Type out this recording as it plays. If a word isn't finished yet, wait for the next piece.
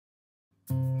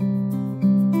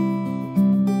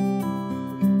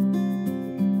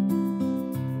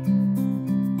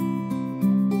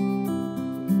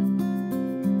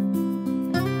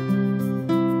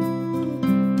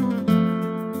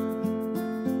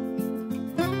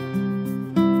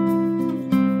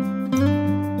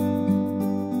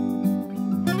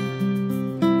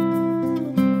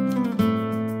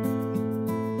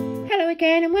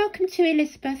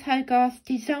Elisabeth Hogarth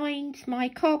Designs, my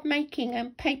card making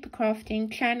and paper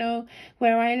crafting channel,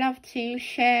 where I love to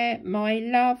share my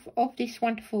love of this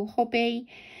wonderful hobby.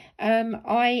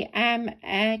 I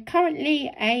am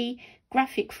currently a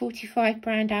Graphic 45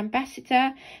 brand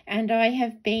ambassador, and I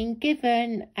have been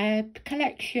given a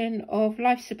collection of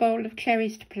Life's a Bowl of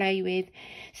Cherries to play with.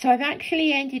 So I've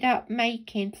actually ended up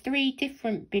making 3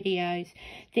 different videos.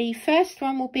 The first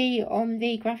one will be on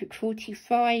the Graphic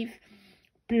 45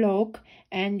 blog,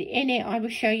 and in it I will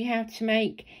show you how to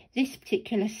make this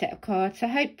particular set of cards. So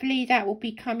hopefully that will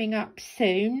be coming up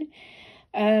soon.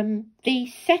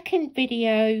 The second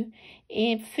video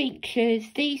features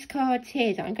these cards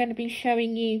here that I'm going to be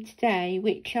showing you today,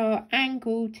 which are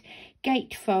Angled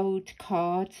Gatefold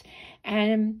cards,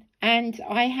 and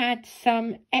I had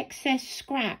some excess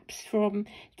scraps from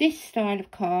this style of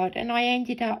card, and I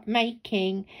ended up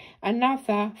making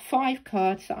another 5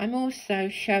 cards that I'm also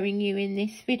showing you in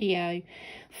this video.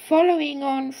 Following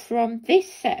on from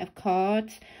this set of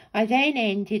cards, I then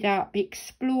ended up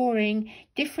exploring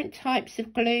different types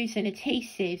of glues and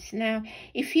adhesives. Now,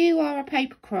 if you are a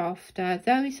paper crafter,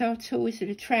 those are tools of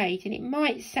the trade, and it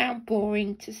might sound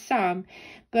boring to some,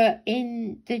 but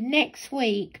in the next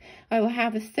week I will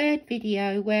have a third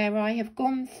video where I have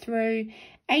gone through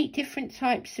 8 different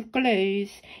types of glues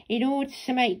in order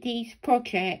to make these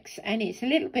projects, and it's a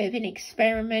little bit of an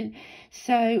experiment,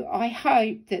 so I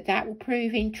hope that that will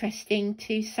prove interesting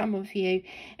to some of you,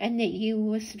 and that you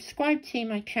will subscribe to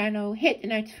my channel, hit the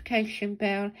notification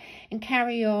bell, and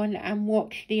carry on and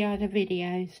watch the other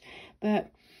videos.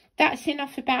 But that's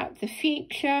enough about the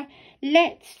future.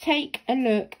 Let's take a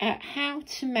look at how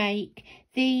to make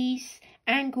these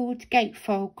Angled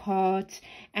Gatefold cards,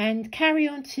 and carry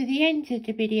on to the end of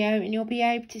the video and you'll be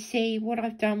able to see what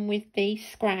I've done with these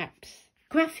scraps.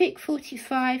 Graphic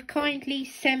 45 kindly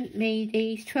sent me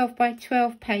these 12 by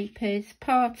 12 papers,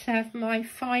 part of my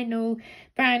final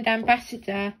brand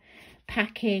ambassador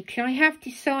package. I have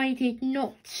decided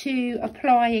not to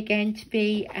apply again to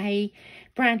be a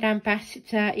brand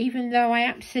ambassador, even though I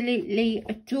absolutely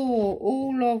adore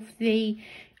all of the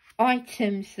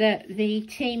items that the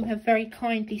team have very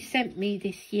kindly sent me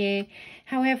this year.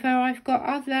 However, I've got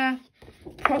other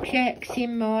projects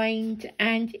in mind,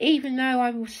 and even though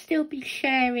I will still be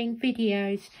sharing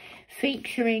videos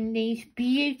featuring these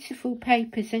beautiful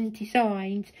papers and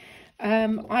designs,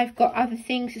 I've got other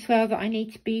things as well that I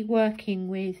need to be working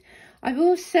with. I've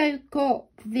also got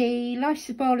the Life's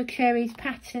a Bowl of Cherries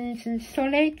patterns and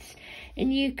solids,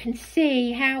 and you can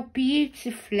see how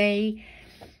beautifully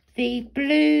the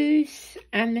blues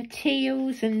and the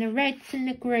teals and the reds and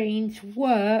the greens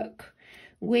work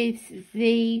with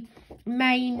the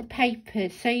main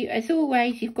papers. So as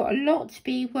always, you've got a lot to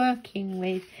be working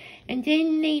with, and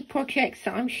in the projects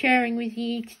that I'm sharing with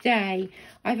you today,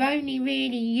 I've only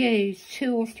really used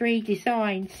 2 or 3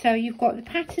 designs. So you've got the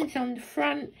patterns on the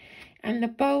front and the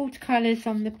bold colours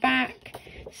on the back.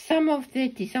 Some of the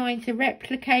designs are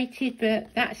replicated,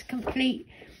 but that's complete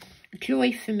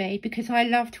joy for me because I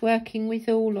loved working with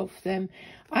all of them.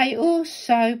 I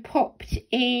also popped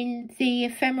in the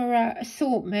Ephemera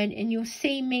assortment, and you'll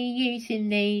see me using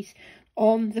these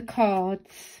on the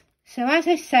cards. So as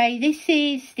I say, this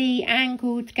is the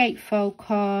Angled Gatefold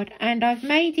card, and I've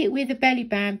made it with a belly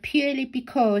band purely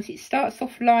because it starts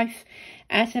off life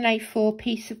as an A4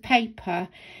 piece of paper,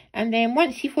 and then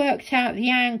once you've worked out the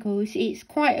angles, it's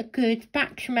quite a good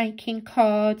batch making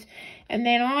card. And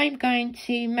then I'm going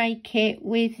to make it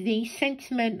with the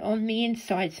sentiment on the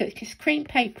inside, so it's just cream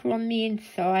paper on the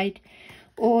inside,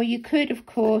 or you could of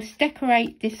course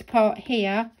decorate this part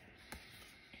here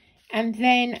and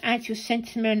then add your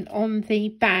sentiment on the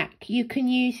back. You can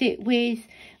use it with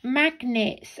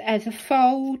magnets as a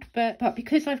fold, but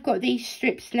because I've got these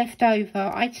strips left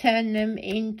over, I turn them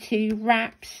into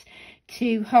wraps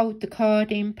to hold the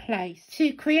card in place.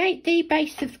 To create the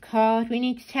base of the card, we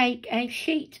need to take a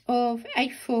sheet of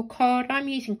A4 card. I'm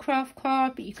using craft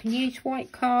card, but you can use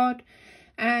white card,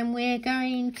 and we're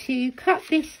going to cut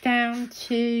this down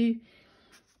to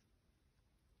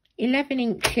 11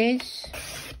 inches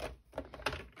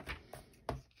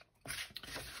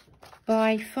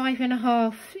by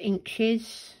 5.5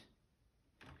 inches,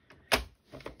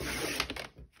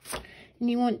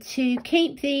 and you want to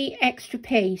keep the extra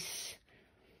piece.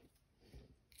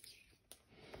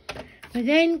 We're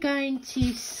then going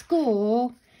to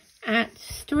score at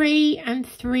 3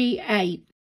 3/8,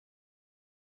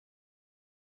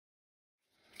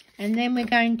 and then we're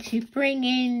going to bring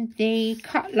in the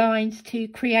cut lines to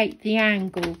create the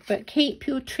angle, but keep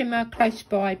your trimmer close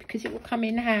by because it will come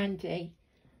in handy.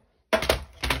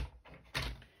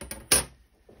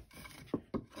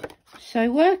 So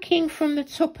working from the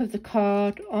top of the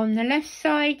card on the left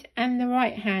side and the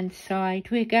right hand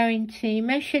side, we're going to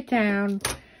measure down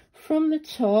from the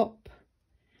top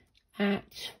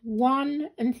at 1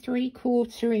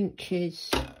 3/4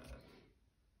 inches.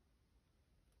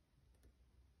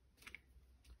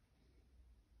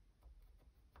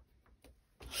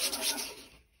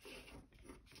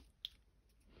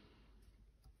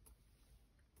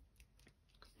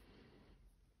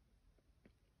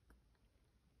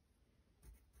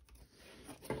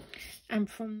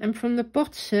 And from the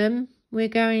bottom, we're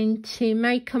going to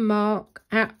make a mark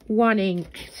at 1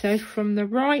 inch. So from the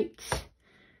right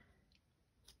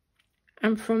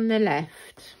and from the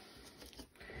left.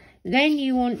 Then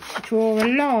you want to draw a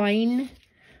line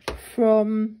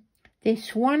from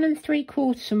this 1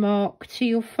 3/4 mark to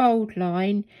your fold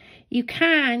line. You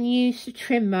can use the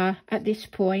trimmer at this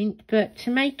point, but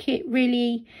to make it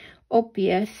really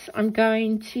obvious, I'm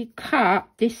going to cut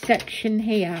this section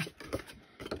here.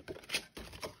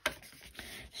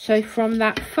 So from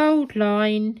that fold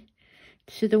line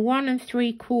to the 1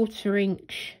 3/4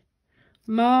 inch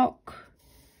mark,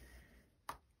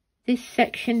 this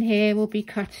section here will be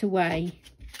cut away.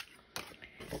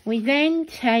 We then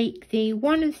take the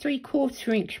 1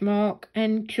 3/4 inch mark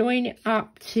and join it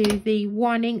up to the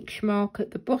 1 inch mark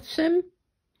at the bottom.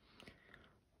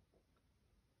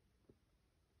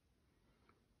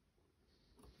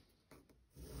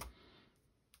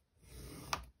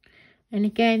 And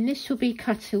again, this will be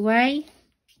cut away.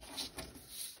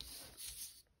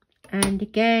 And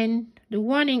again, the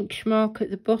 1 inch mark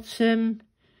at the bottom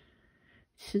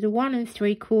to the 1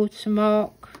 3/4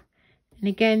 mark. And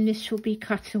again, this will be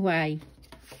cut away.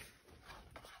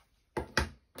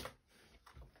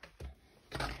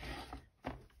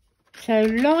 So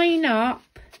line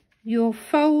up your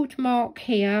fold mark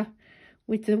here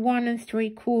with the 1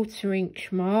 3/4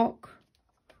 inch mark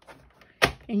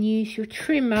and use your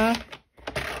trimmer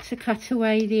to cut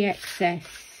away the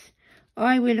excess.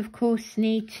 I will of course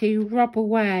need to rub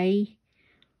away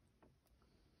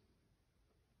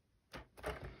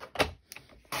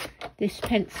this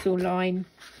pencil line.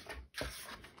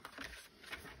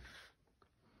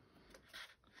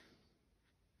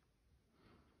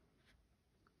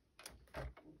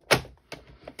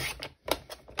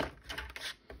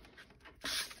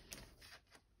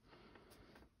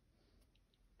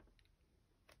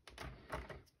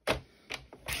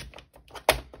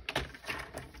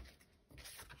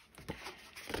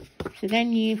 So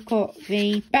then you've got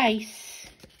the base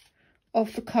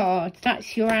of the card.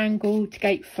 That's your angled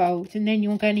gatefold, and then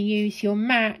you're going to use your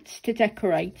mat to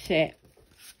decorate it.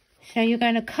 So you're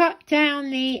going to cut down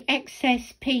the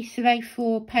excess piece of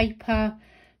A4 paper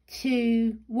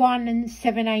to 1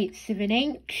 7/8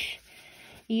 inch.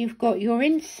 You've got your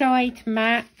inside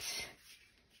mat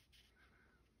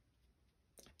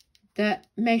that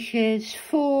measures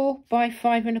 4 by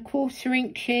 5 1/4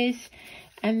 inches,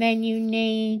 and then you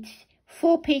need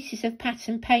 4 pieces of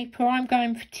pattern paper. I'm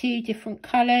going for 2 different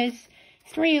colours,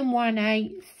 3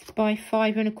 1/8 by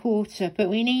 5 1/4, but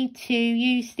we need to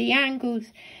use the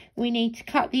angles. We need to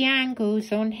cut the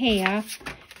angles on here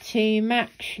to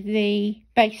match the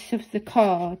base of the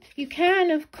card. You can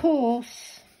of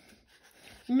course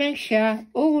measure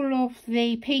all of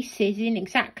the pieces in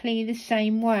exactly the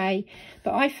same way,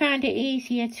 but I found it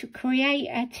easier to create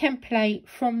a template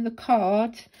from the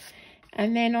card,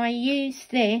 and then I use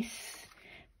this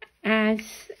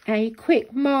as a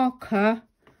quick marker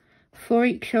for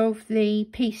each of the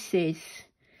pieces.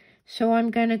 So I'm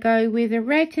going to go with a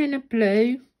red and a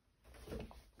blue.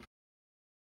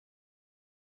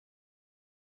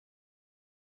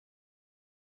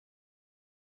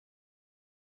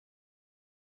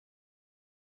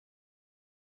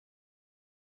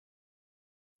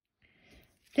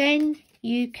 Then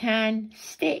you can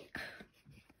stick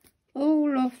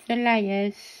all of the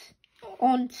layers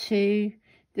onto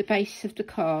the base of the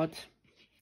card.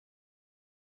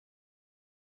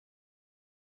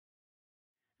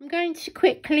 I'm going to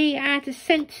quickly add a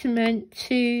sentiment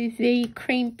to the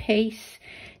cream piece.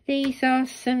 These are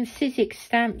some Sizzix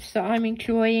stamps that I'm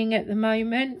enjoying at the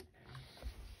moment,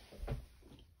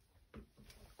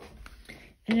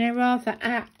 and they're rather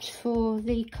apt for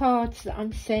the cards that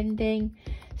I'm sending.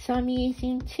 So I'm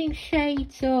using 2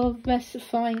 shades of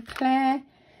Versifying Clair.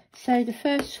 So the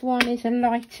first one is a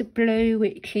lighter blue,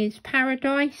 which is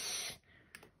Paradise.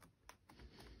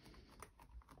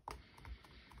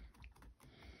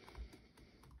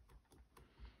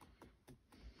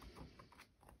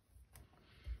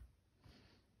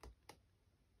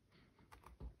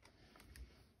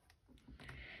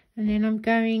 And then I'm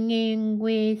going in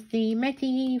with the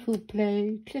medieval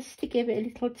blue just to give it a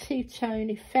little two-tone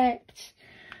effect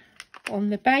on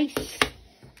the base.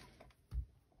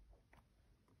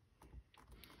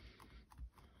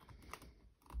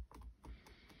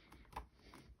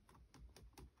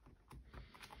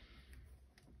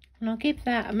 And I'll give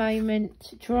that a moment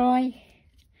to dry,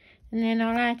 and then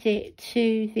I'll add it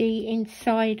to the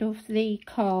inside of the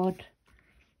card.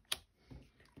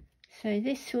 So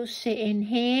this will sit in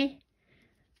here,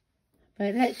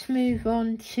 but let's move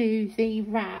on to the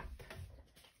wrap.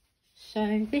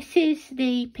 So this is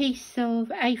the piece of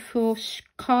A4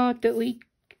 card that we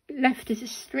left as a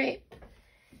strip,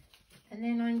 and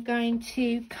then I'm going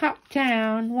to cut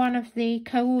down one of the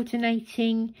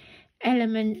coordinating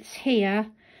elements here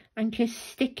and just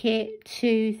stick it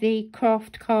to the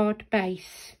craft card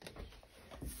base.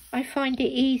 I find it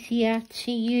easier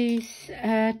to use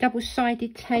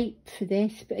double-sided tape for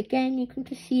this, but again you can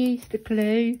just use the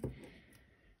glue.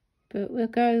 But we'll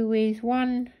go with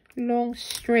one long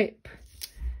strip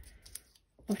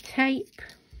of tape.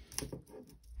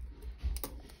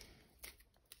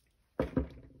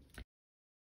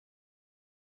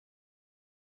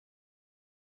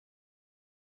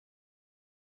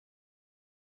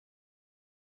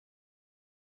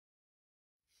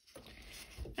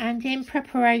 And in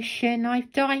preparation,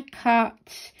 I've die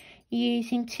cut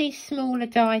using two smaller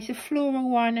dies, a floral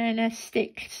one and a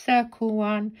stick circle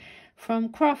one from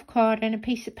craft card and a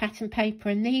piece of pattern paper,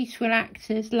 and these will act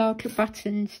as larger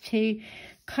buttons to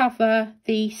cover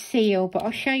the seal, but I'll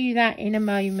show you that in a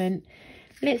moment.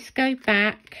 Let's go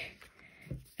back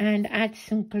and add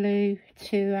some glue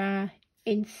to our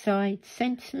inside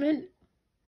sentiment.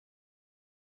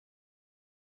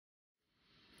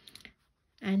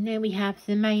 And then we have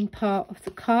the main part of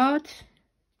the card,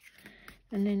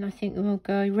 and then I think we'll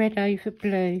go red over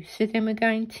blue. So then we're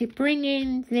going to bring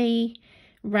in the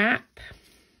wrap,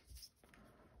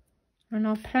 and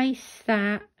I'll place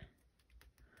that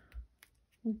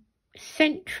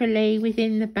centrally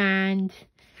within the band,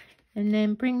 and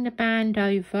then bring the band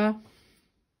over.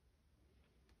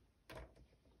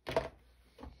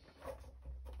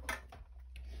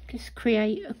 Just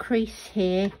create a crease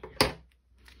here.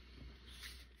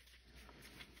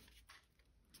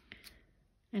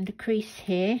 And a crease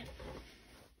here,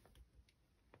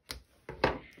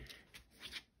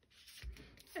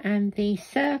 and the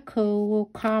circle will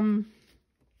come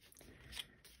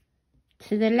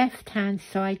to the left hand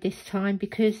side this time,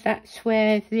 because that's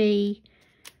where the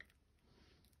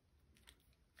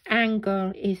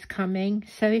angle is coming.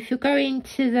 So if you're going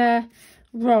to the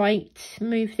right,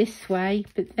 move this way,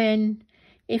 but then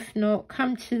if not,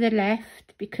 come to the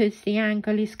left, because the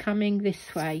angle is coming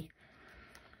this way.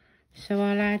 So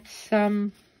I'll add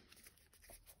some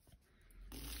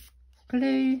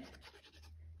glue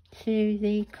to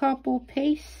the cardboard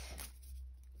piece,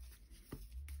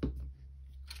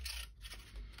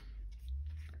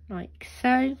 like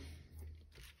so,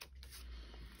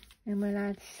 and we'll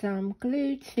add some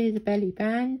glue to the belly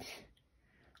band.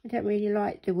 I don't really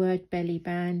like the word belly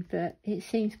band, but it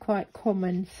seems quite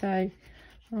common, so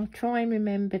I'll try and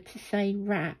remember to say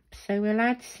wrap. So we'll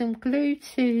add some glue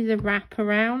to the wrap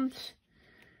around.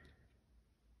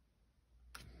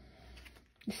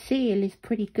 The seal is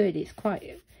pretty good.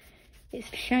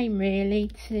 It's a shame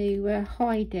really to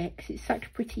hide it, because it's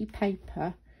such pretty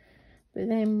paper. But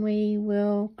then we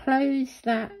will close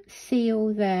that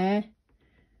seal there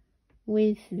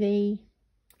with the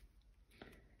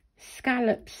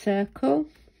scallop circle.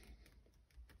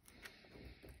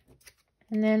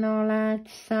 And then I'll add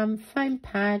some foam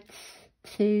pads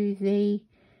to the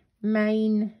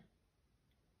main,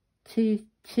 to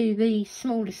the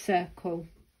smaller circle.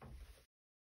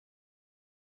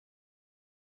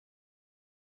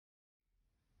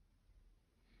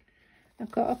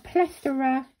 I've got a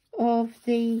plethora of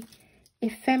the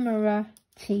ephemera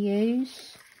to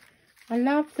use. I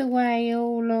love the way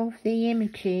all of the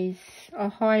images are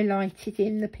highlighted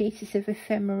in the pieces of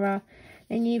ephemera.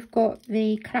 And you've got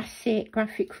the classic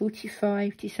graphic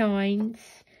 45 designs,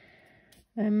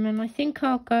 and I think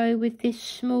I'll go with this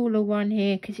smaller one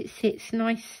here because it sits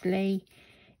nicely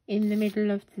in the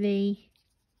middle of the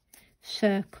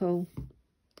circle.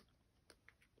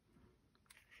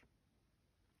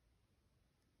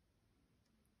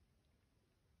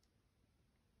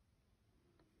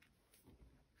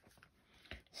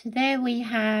 So there we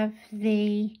have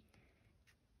the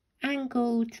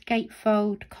Angled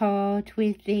Gatefold card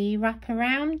with the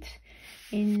wraparound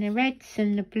in the reds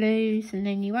and the blues, and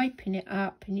then you open it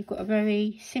up and you've got a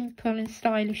very simple and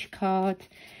stylish card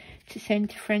to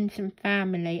send to friends and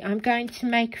family. I'm going to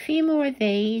make a few more of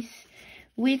these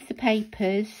with the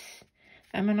papers,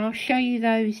 and I'll show you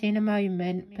those in a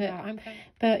moment.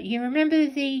 But you remember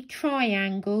the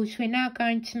triangles? We're now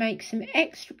going to make some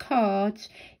extra cards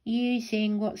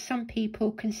using what some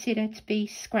people consider to be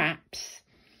scraps.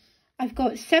 I've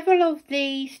got several of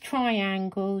these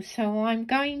triangles, so I'm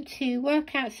going to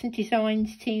work out some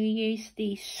designs to use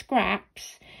these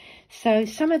scraps. So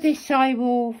some of this I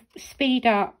will speed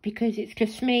up because it's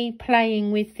just me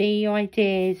playing with the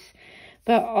ideas.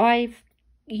 But I've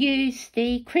used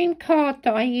the cream card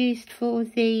that I used for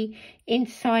the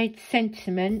inside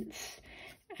sentiments.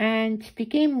 And to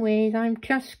begin with, I'm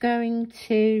just going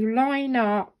to line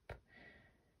up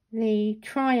the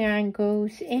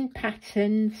triangles in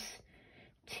patterns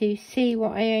to see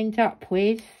what I end up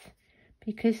with,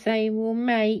 because they will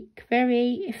make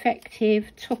very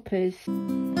effective toppers.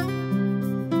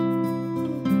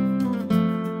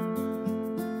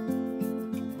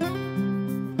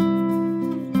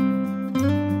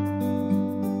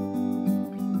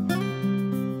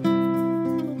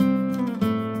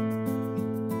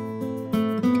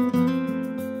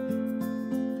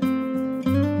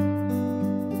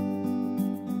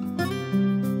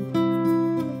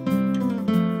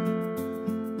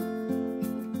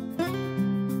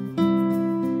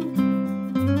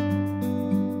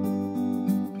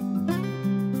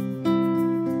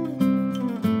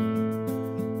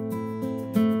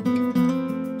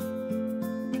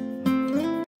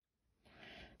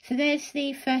 So there's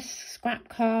the first scrap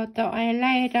card that I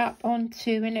layered up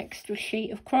onto an extra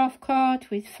sheet of craft card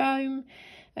with foam,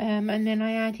 and then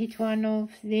I added one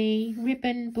of the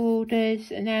ribbon borders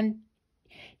and then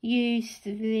used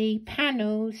the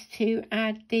panels to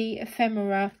add the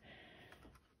ephemera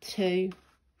to.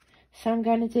 So I'm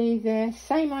going to do the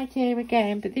same idea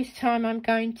again, but this time I'm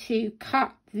going to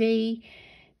cut the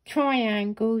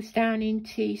triangles down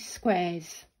into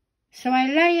squares. So I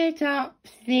layered up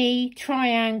the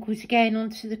triangles again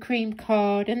onto the cream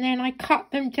card, and then I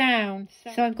cut them down.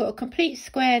 So I've got a complete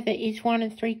square that is 1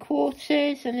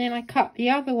 3/4, and then I cut the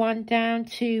other one down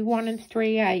to 1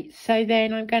 3/8. So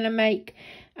then I'm going to make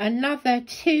another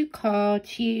 2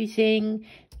 cards using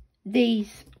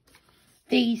these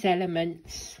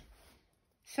elements.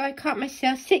 So I cut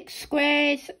myself 6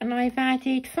 squares, and I've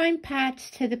added foam pads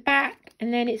to the back,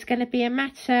 and then it's going to be a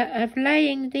matter of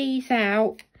laying these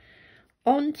out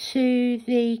onto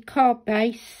the card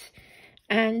base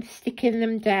and sticking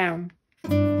them down.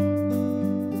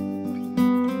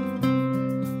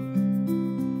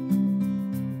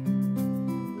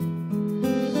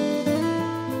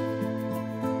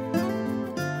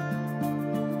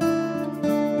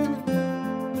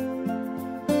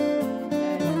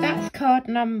 That's card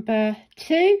number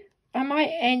 2. I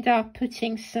might end up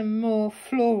putting some more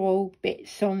floral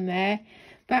bits on there,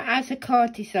 but as a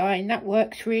card design that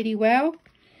works really well.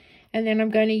 And then I'm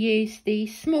going to use the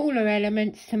smaller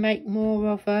elements to make more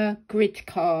of a grid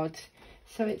card.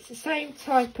 So it's the same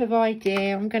type of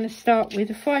idea. I'm going to start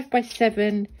with a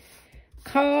 5x7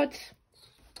 card,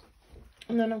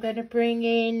 and then I'm going to bring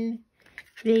in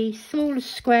the smaller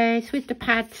squares with the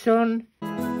pads on.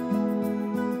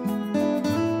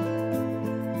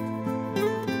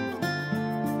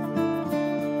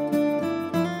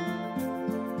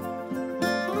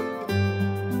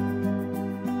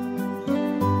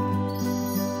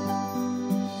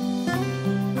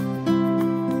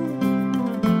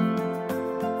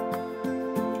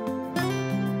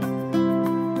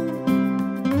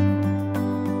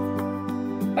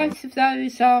 Both of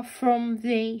those are from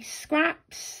the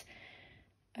scraps,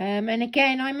 and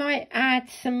again I might add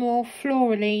some more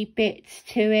florally bits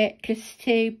to it just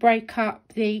to break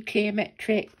up the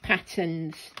geometric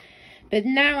patterns. But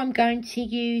now I'm going to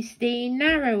use the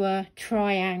narrower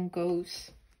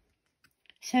triangles.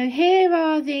 So here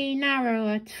are the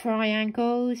narrower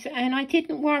triangles, and I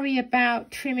didn't worry about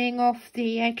trimming off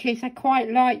the edges. I quite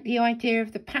like the idea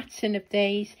of the pattern of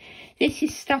these. This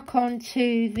is stuck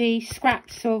onto the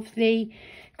scraps of the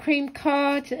cream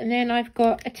card, and then I've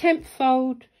got a 10th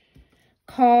fold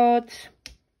card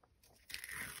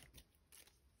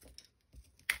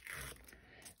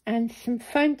and some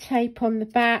foam tape on the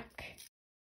back.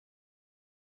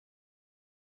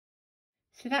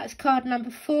 So that's card number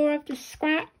 4 of the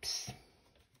scraps.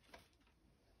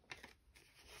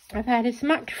 I've had as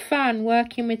much fun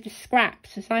working with the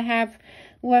scraps as I have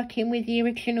working with the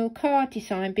original card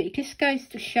design, but it just goes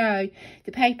to show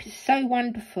the paper is so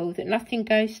wonderful that nothing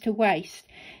goes to waste.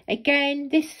 Again,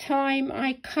 this time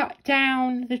I cut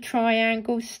down the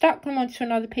triangles, stuck them onto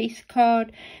another piece of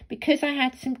card. Because I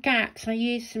had some gaps, I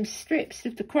used some strips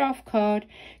of the craft card,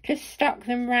 just stuck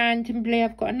them randomly.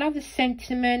 I've got another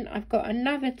sentiment, I've got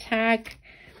another tag,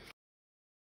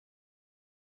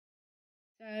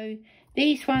 So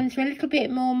these ones are a little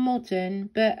bit more modern,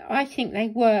 but I think they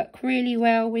work really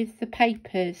well with the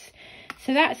papers.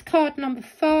 So that's card number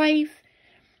 5.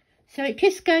 So it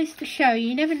just goes to show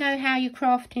you never know how your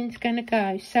crafting's going to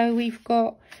go. So we've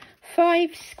got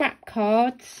 5 scrap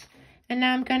cards, and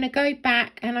now I'm going to go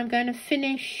back and I'm going to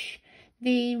finish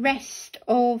the rest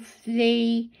of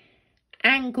the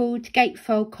angled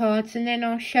gatefold cards, and then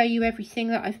I'll show you everything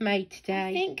that I've made today.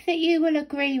 I think that you will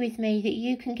agree with me that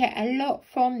you can get a lot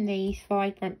from these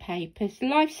vibrant papers.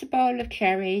 Life's a Bowl of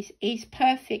Cherries is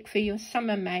perfect for your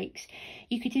summer makes.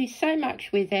 You could do so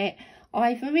much with it.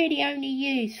 I've really only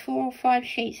used 4 or 5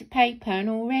 sheets of paper, and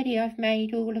already I've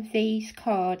made all of these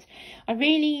cards. I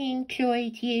really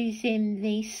enjoyed using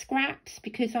these scraps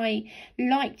because I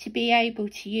like to be able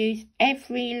to use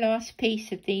every last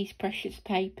piece of these precious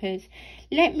papers.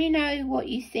 Let me know what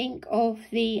you think of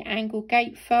the angled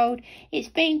gatefold. It's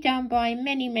been done by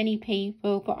many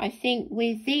people, but I think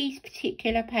with these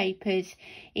particular papers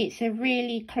it's a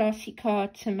really classy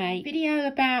card to make. A video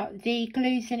about the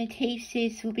glues and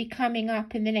adhesives will be coming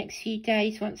up in the next few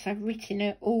days once I've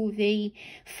written all the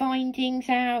findings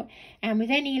out, and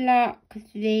with any luck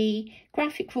the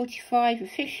Graphic 45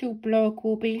 official blog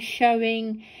will be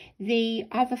showing the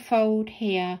other fold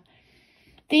here.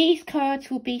 These cards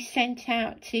will be sent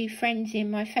out to friends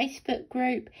in my Facebook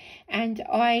group, and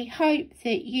I hope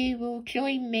that you will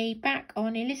join me back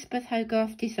on Elisabeth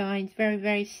Hogarth Designs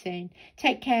very soon.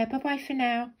 Take care. Bye bye for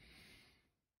now.